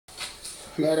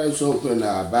Let us open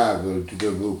our Bible to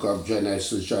the book of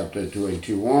Genesis chapter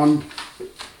 21.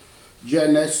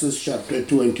 Genesis chapter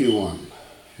 21.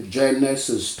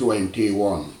 Genesis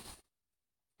 21.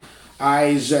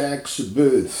 Isaac's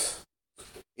birth.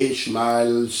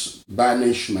 Ishmael's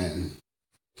banishment.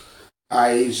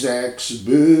 Isaac's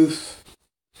birth.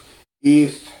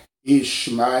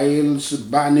 Ishmael's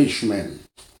banishment.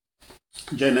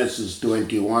 Genesis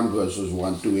 21 verses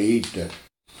 1 to 8.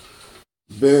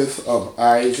 Birth of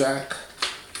Isaac,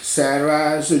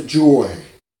 Sarah's joy.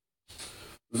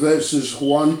 Verses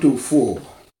 1 to 4.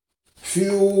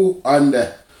 Few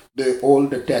under the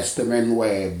Old Testament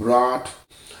were brought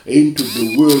into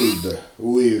the world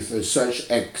with such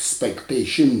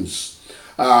expectations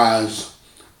as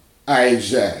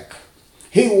Isaac.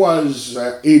 He was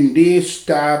in this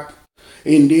type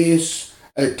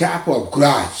of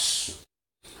grass.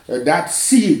 That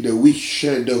seed which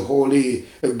the Holy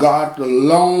God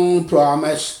long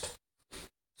promised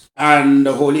and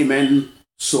the holy men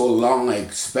so long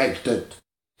expected.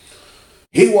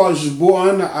 He was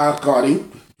born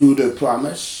according to the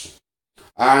promise,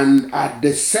 and at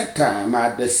the set time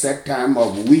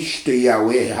of which the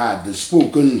Yahweh had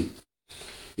spoken.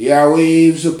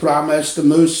 Yahweh's promised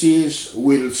mercies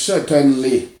will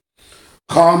certainly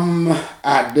come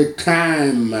at the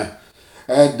time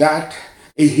that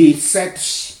he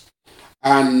sets,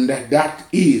 and that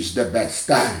is the best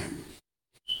time.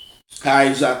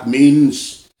 Isaac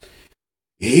means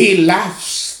he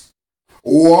laughs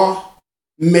or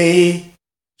may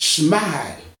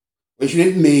smile, which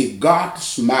means may God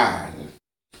smile.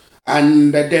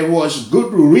 And there was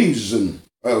good reason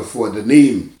for the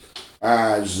name,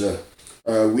 as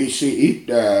we see it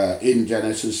in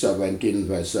Genesis 17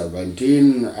 verse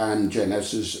 17 and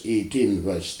Genesis 18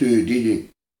 verse 13.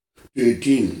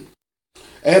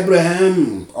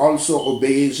 Abraham also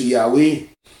obeys Yahweh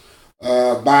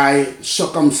by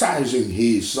circumcising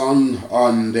his son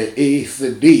on the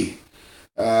 8th day,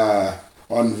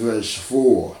 on verse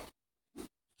 4.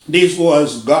 This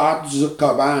was God's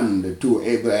command to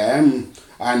Abraham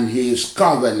and his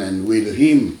covenant with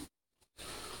him.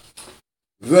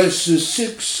 Verses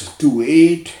 6 to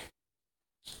 8,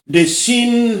 the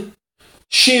scene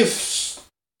shifts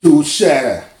to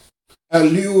Sarah,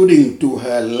 alluding to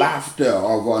her laughter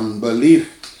of unbelief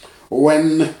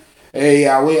when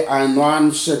Yahweh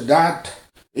announced that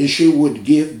she would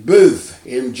give birth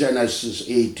in Genesis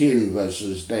 18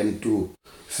 verses 10 to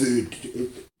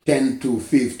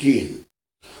 15.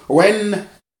 When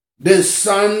the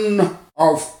Son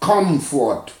of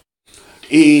Comfort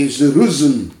is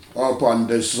risen upon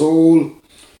the soul,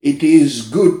 it is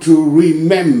good to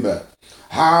remember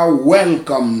how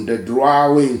welcome the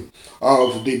drawing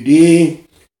of the day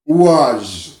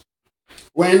was.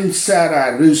 When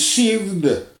Sarah received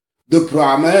the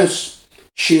promise,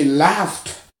 she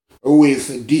laughed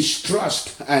with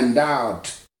distrust and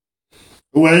doubt.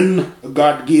 When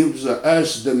God gives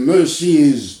us the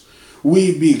mercies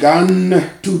we began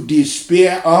to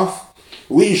despair of,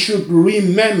 we should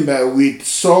remember with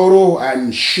sorrow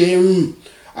and shame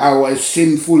our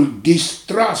sinful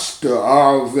distrust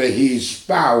of his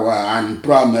power and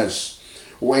promise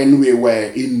when we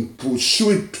were in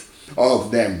pursuit of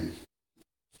them.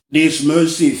 This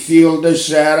mercy filled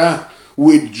Sarah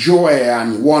with joy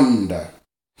and wonder.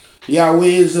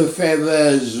 Yahweh's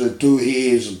favors to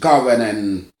his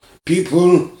covenant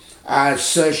people are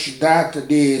such that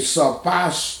they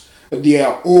surpass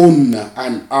their own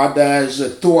and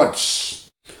others' thoughts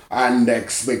and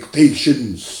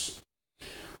expectations.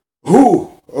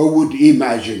 Who would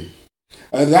imagine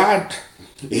that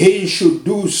he should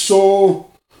do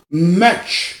so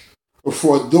much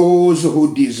for those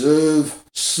who deserve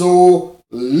so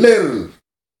little?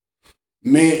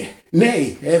 Nay,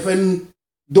 even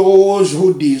those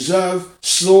who deserve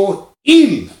so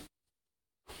ill.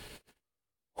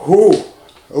 Who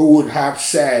would have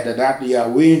said that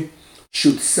Yahweh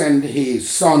should send his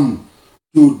Son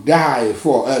to die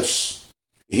for us,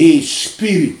 his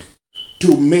Spirit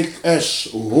to make us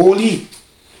holy,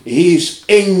 his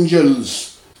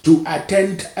angels to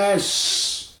attend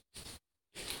us?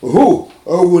 Who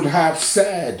would have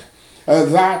said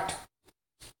that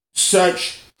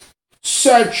such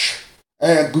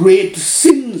great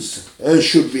sins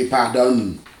should be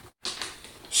pardoned,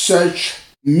 such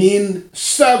mean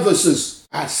services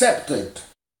accepted,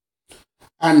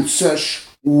 and such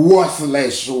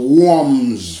worthless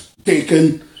worms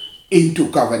taken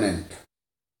into covenant?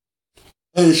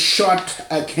 A short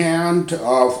account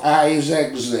of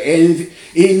Isaac's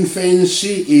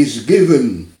infancy is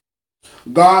given.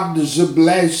 God's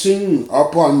blessing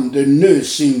upon the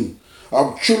nursing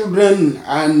of children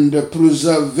and the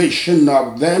preservation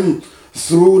of them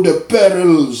through the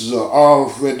perils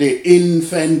of the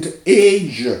infant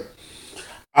age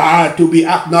are to be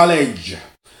acknowledged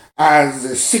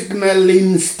as signal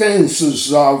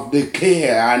instances of the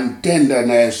care and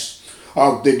tenderness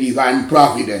of the divine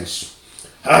providence,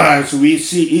 as we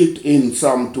see it in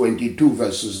Psalm 22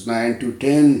 verses 9 to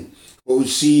 10,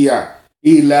 Hosea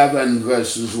 11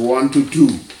 verses 1 to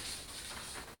 2,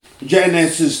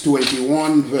 Genesis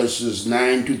 21 verses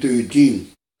 9 to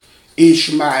 13.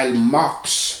 Ishmael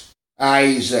mocks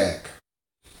Isaac,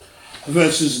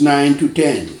 verses 9 to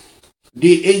 10.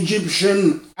 The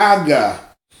Egyptian Agar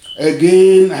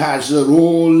again has a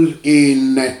role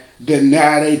in the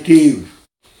narrative.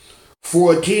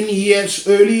 14 years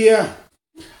earlier,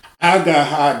 Agar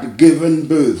had given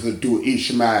birth to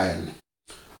Ishmael,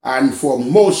 and for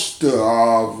most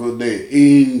of the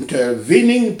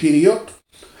intervening period,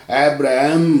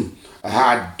 Abraham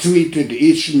had treated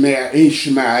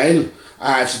Ishmael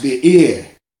as the heir.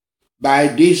 By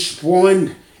this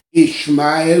point,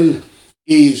 Ishmael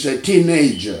is a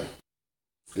teenager.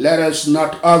 Let us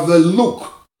not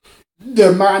overlook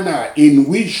the manner in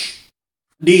which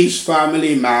this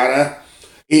family matter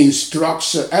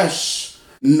instructs us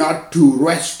not to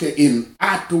rest in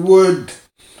outward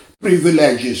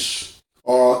privileges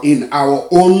or in our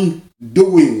own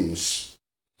doings.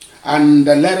 And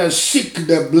let us seek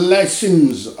the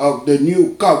blessings of the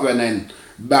new covenant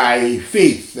by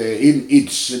faith in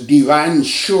its divine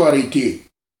surety.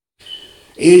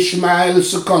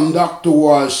 Ishmael's conduct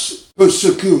was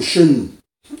persecution,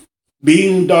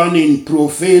 being done in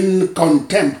profane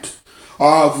contempt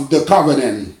of the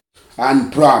covenant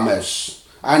and promise,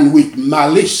 and with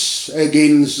malice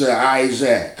against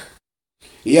Isaac.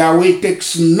 Yahweh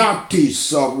takes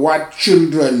notice of what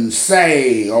children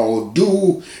say or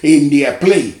do in their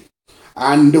play,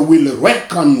 and will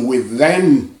reckon with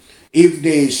them if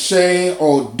they say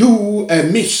or do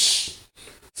amiss,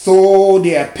 though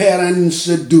their parents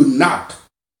do not.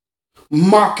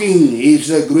 Mocking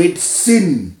is a great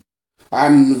sin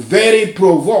and very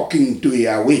provoking to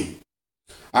Yahweh,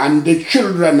 and the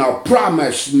children of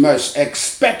promise must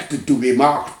expect to be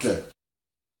mocked.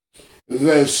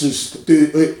 Verses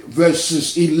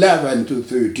 11 to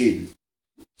 13.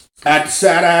 At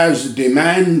Sarah's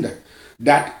demand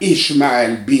that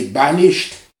Ishmael be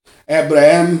banished,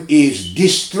 Abraham is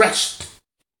distressed,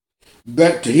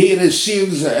 but he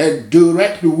receives a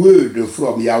direct word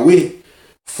from Yahweh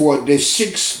for the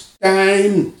sixth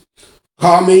time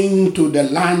coming to the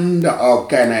land of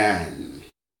Canaan.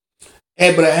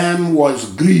 Abraham was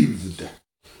grieved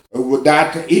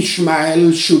that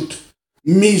Ishmael should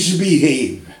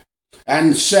misbehave,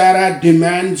 and Sarah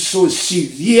demands so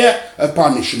severe a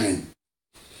punishment.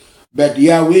 But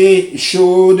Yahweh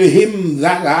showed him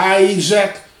that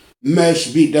Isaac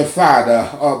must be the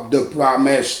father of the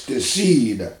promised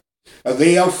seed.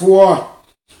 Therefore,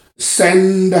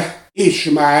 send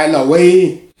Ishmael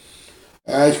away,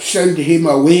 send him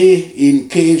away in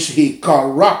case he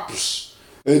corrupts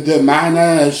the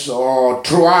manners or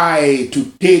try to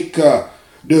take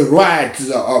the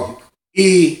rights of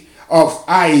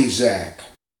Isaac.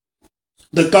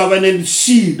 The covenant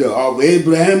seed of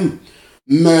Abraham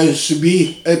must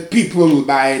be a people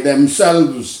by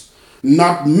themselves,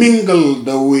 not mingled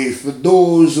with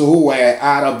those who were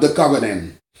out of the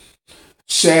covenant.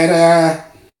 Sarah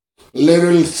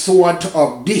little thought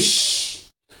of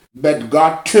this, but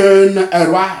God turned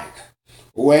aright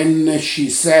when she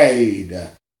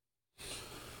said,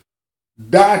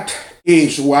 "That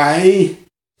is why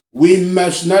we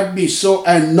must not be so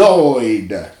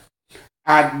annoyed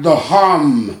at the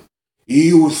harm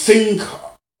you think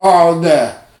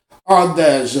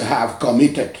others have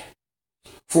committed,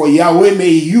 for Yahweh may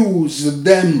use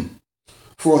them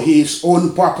for his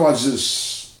own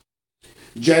purposes."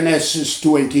 Genesis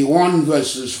 21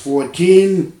 verses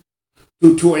 14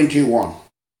 to 21.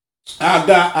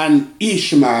 Agar and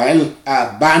Ishmael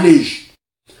are banished.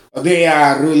 They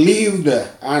are relieved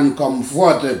and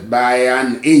comforted by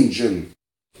an angel.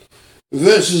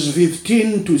 Verses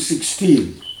 15 to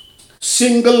 16.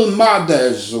 Single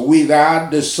mothers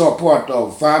without the support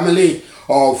of family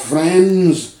or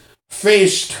friends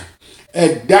faced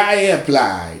a dire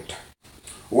plight.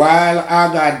 While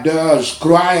Agar does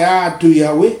cry out to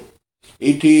Yahweh,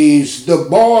 it is the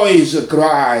boy's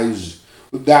cries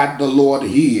that the Lord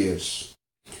hears.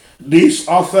 This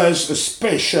offers a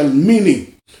special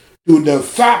meaning to the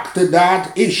fact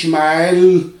that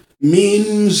Ishmael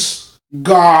means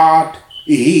God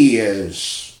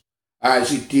hears,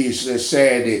 as it is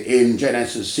said in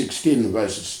Genesis 16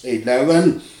 verses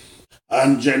 11,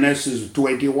 And Genesis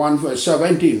 21 verse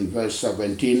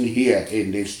 17 here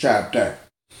in this chapter.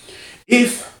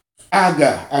 If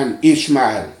Agar and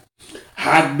Ishmael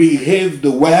had behaved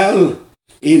well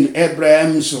in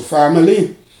Abraham's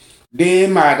family, they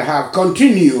might have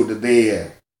continued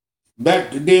there.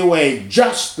 But they were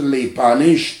justly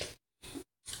punished.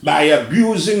 By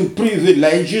abusing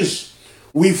privileges,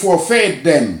 we forfeit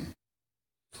them.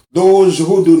 Those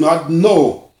who do not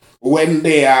know when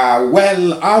they are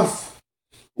well off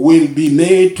will be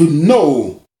made to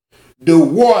know the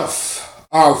worth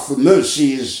of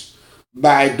mercies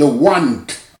by the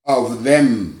want of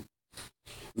them.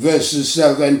 Verses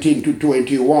 17 to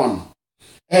 21.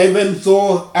 Even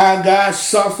though Agar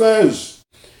suffers,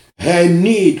 her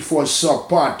need for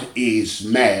support is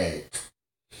met.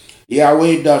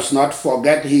 Yahweh does not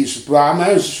forget his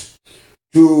promise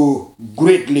to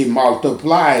greatly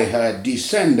multiply her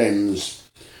descendants,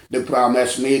 the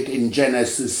promise made in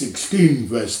Genesis 16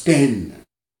 verse 10.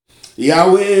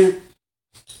 Yahweh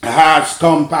has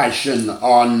compassion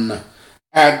on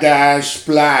Agar's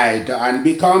plight and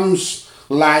becomes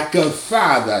like a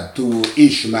father to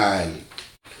Ishmael.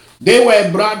 They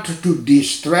were brought to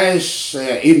distress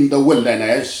in the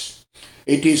wilderness.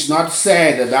 It is not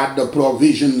said that the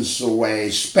provisions were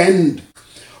spent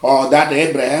or that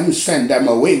Abraham sent them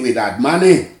away without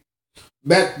money,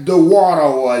 but the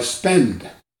water was spent,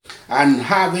 and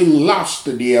having lost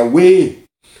their way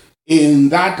in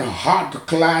that hot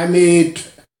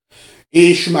climate,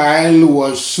 Ishmael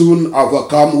was soon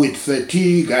overcome with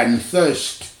fatigue and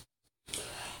thirst.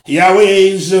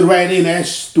 Yahweh's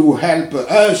readiness to help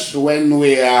us when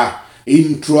we are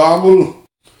in trouble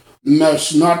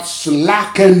must not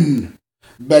slacken,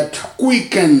 but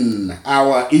quicken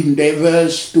our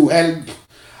endeavors to help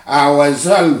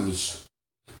ourselves.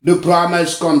 The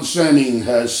promise concerning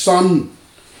her son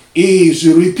is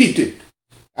repeated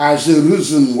as a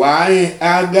reason why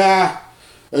Agar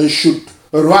should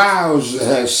rouse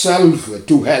herself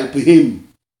to help him.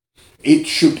 It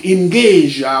should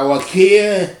engage our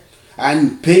care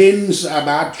and pains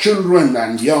about children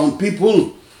and young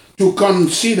people to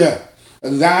consider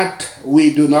that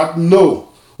we do not know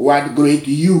what great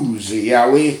use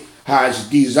Yahweh has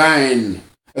designed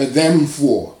them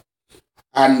for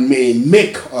and may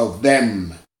make of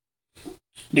them.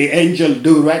 The angel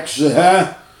directs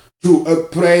her to a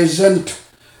present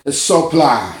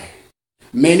supply.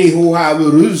 Many who have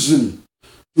risen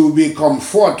to be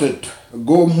comforted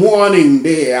go mourning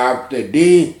day after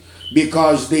day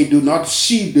because they do not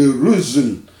see the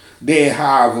reason they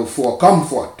have for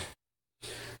comfort.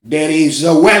 There is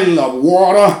a well of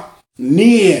water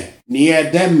near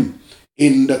them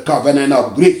in the covenant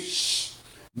of grace,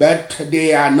 but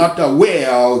they are not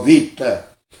aware of it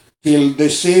till the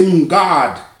same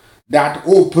God that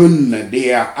opened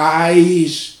their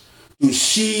eyes to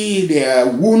see their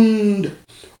wound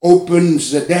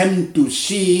opens them to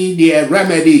see their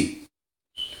remedy.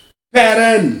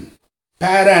 Paran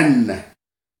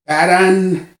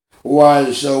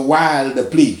was a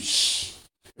wild place,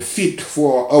 fit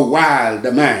for a wild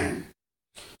man,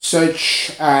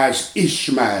 such as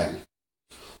Ishmael.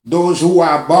 Those who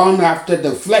are born after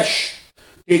the flesh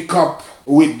take up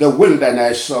with the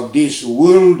wilderness of this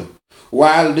world,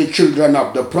 while the children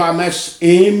of the promise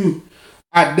aim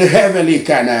at the heavenly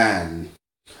Canaan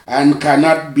and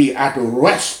cannot be at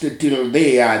rest till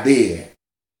they are there.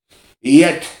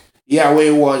 Yet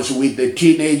Yahweh was with the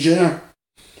teenager.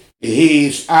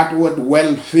 His outward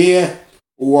welfare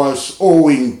was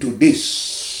owing to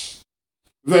this.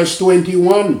 Verse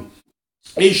 21,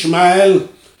 Ishmael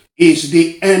is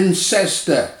the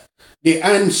ancestor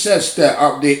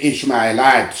of the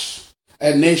Ishmaelites,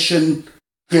 a nation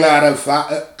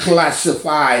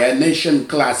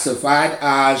classified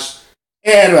as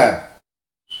Arab.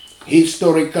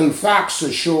 Historical facts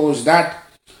shows that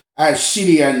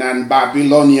Assyrian and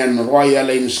Babylonian royal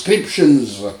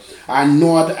inscriptions and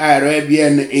North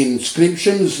Arabian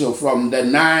inscriptions from the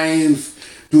 9th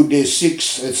to the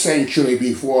 6th century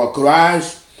before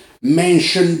Christ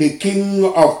mention the king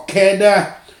of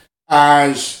Kedar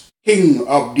as king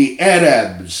of the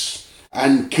Arabs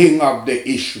and king of the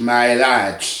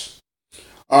Ishmaelites.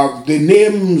 Of the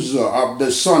names of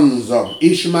the sons of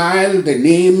Ishmael, the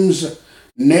names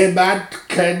Nebat,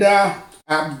 Kedar,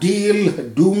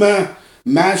 Abdil, Duma,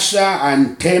 Massa,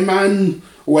 and Teman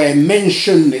were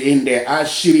mentioned in the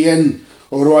Assyrian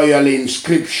royal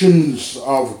inscriptions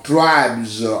of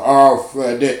tribes of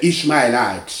the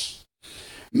Ishmaelites.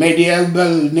 Medieval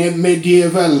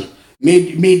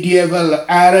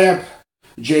Arab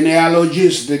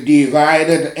genealogists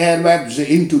divided Arabs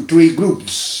into three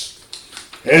groups.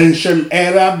 Ancient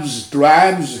Arabs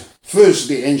tribes First,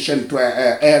 the ancient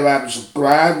Arabs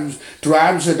tribes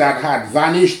that had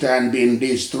vanished and been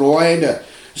destroyed,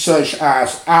 such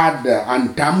as Ad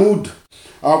and Thamud,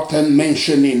 often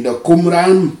mentioned in the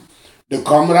Qumran,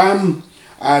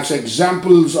 as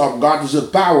examples of God's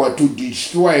power to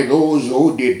destroy those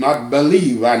who did not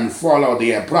believe and follow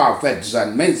their prophets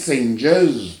and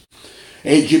messengers.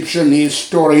 Egyptian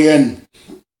historian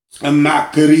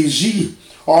Makarizi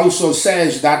also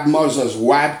says that Moses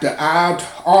wiped out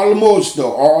almost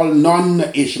all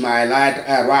non-Ishmaelite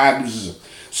Arabs,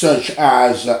 such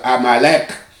as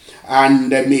Amalek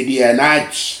and the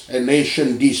Midianites, a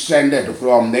nation descended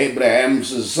from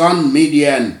Abraham's son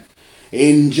Midian,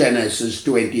 in Genesis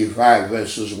 25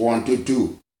 verses 1 to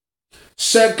 2.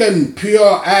 Second,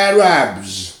 pure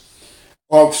Arabs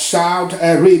of South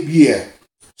Arabia,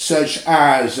 such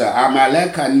as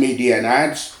Amalek and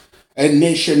Midianites, a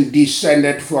nation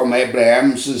descended from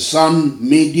Abraham's son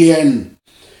Midian,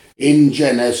 in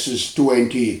Genesis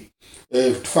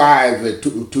 25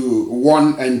 to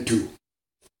 1 and 2.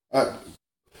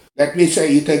 Let me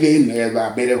say it again, there's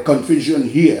a bit of confusion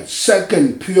here.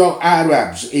 Second, pure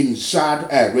Arabs in South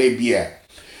Arabia,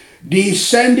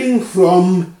 descending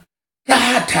from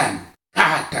Catan.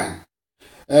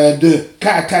 The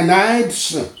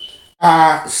Catanites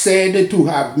are said to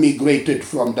have migrated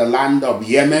from the land of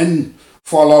Yemen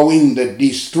following the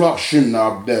destruction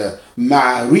of the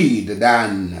Marid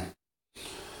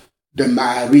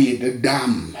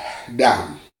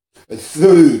Dam.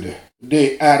 Third,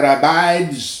 the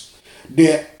Arabized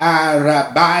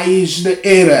Arabs,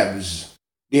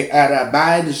 the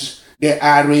Arabs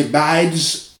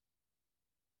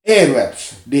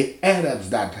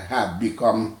that have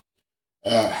become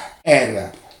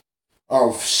Arab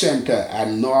of Center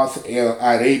and North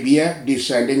Arabia,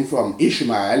 descending from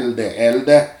Ishmael the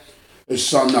elder,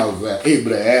 son of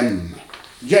Abraham.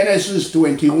 Genesis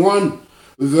 21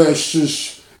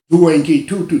 verses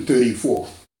 22 to 34.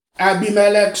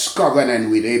 Abimelech's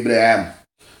covenant with Abraham.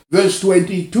 Verse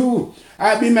 22,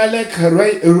 Abimelech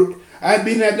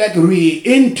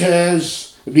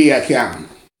re-enters the account.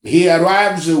 He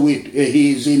arrives with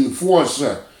his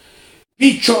enforcer,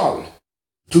 Pichol,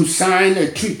 to sign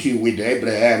a treaty with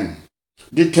Abraham.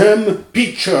 The term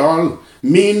Pichol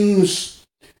means,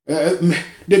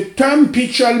 the term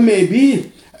Pichol may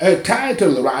be a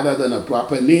title rather than a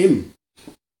proper name.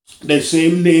 The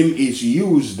same name is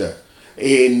used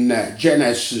in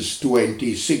Genesis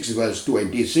 26 verse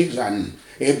 26 and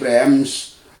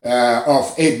Abraham's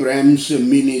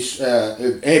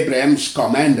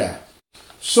commander.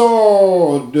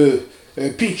 So the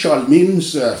Pichol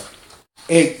means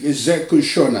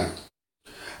executioner.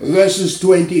 Verses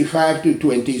 25 to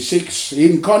 26,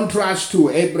 in contrast to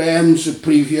Abraham's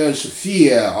previous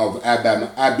fear of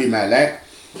Abimelech,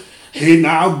 he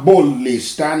now boldly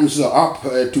stands up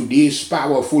to this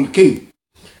powerful king.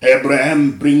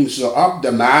 Abraham brings up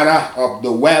the matter of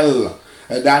the well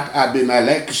that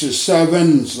Abimelech's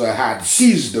servants had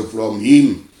seized from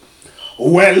him.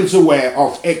 Wells were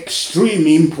of extreme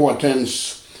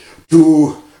importance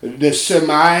to the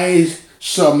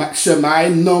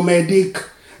semi-nomadic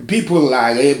people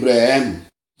like Abraham.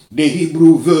 The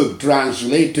Hebrew verb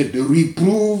translated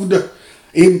reproved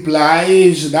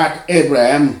implies that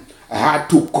Abraham had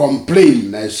to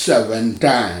complain 7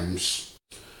 times.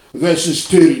 Verses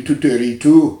 30 to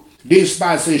 32, this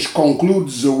passage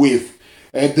concludes with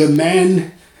the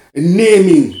man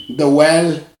naming the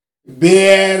well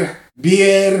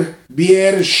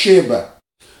Beersheba.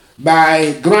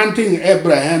 By granting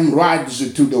Abraham rights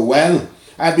to the well,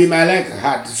 Abimelech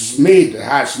has made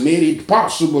it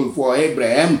possible for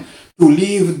Abraham to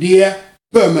live there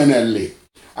permanently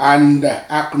and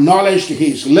acknowledged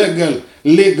his legal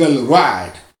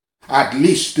right, at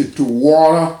least to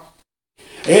water.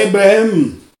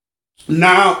 Abraham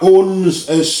now owns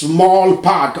a small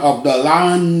part of the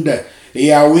land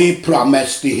Yahweh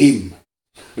promised him.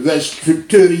 Verse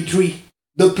 33,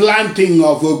 the planting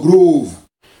of a grove.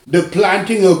 The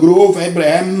planting a grove,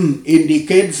 Abraham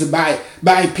indicates by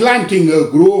planting a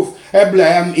grove,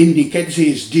 Abraham indicates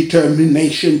his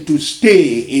determination to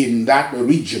stay in that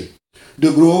region.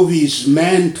 The grove is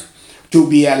meant to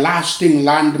be a lasting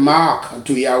landmark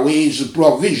to Yahweh's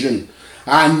provision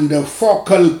and the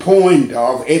focal point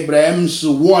of Abraham's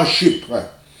worship.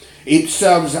 It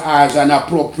serves as an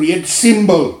appropriate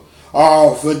symbol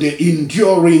of the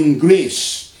enduring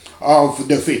grace of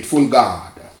the faithful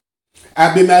God.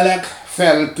 Abimelech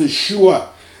felt sure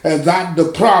that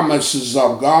the promises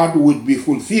of God would be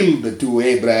fulfilled to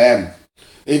Abraham.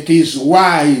 It is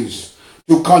wise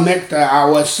to connect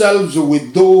ourselves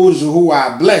with those who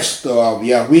are blessed of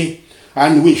Yahweh,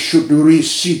 and we should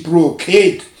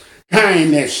reciprocate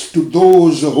kindness to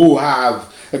those who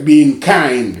have been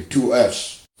kind to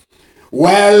us.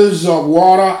 Wells of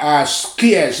water are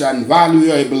scarce and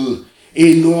valuable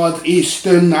in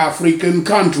northeastern African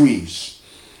countries.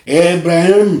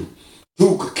 Abraham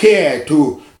took care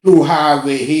to have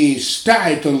his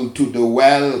title to the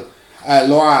well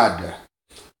allowed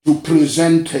to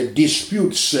present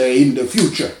disputes in the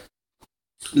future.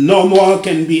 No more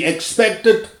can be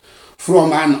expected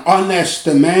from an honest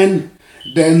man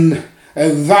than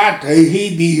that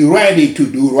he be ready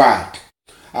to do right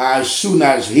as soon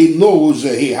as he knows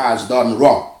he has done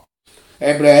wrong.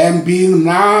 Abraham, being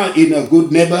now in a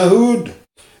good neighborhood,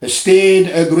 stayed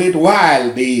a great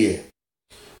while there.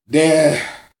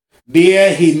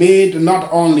 There he made not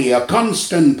only a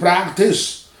constant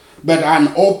practice, but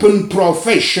an open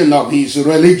profession of his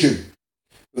religion.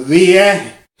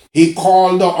 There he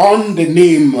called on the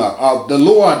name of the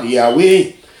Lord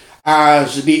Yahweh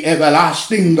as the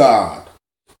everlasting God,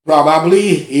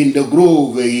 probably in the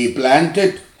grove he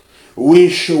planted,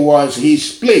 which was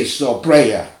his place of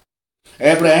prayer.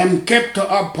 Abraham kept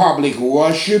up public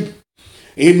worship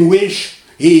in which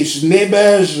his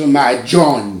neighbors might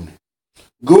join.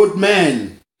 Good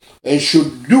men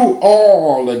should do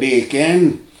all they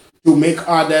can to make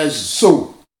others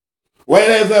so.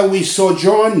 Wherever we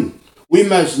sojourn, we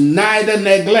must neither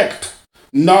neglect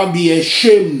nor be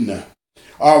ashamed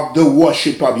of the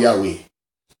worship of Yahweh.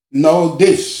 Know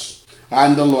this,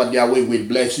 and the Lord Yahweh will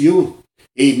bless you.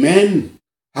 Amen.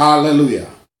 Hallelujah.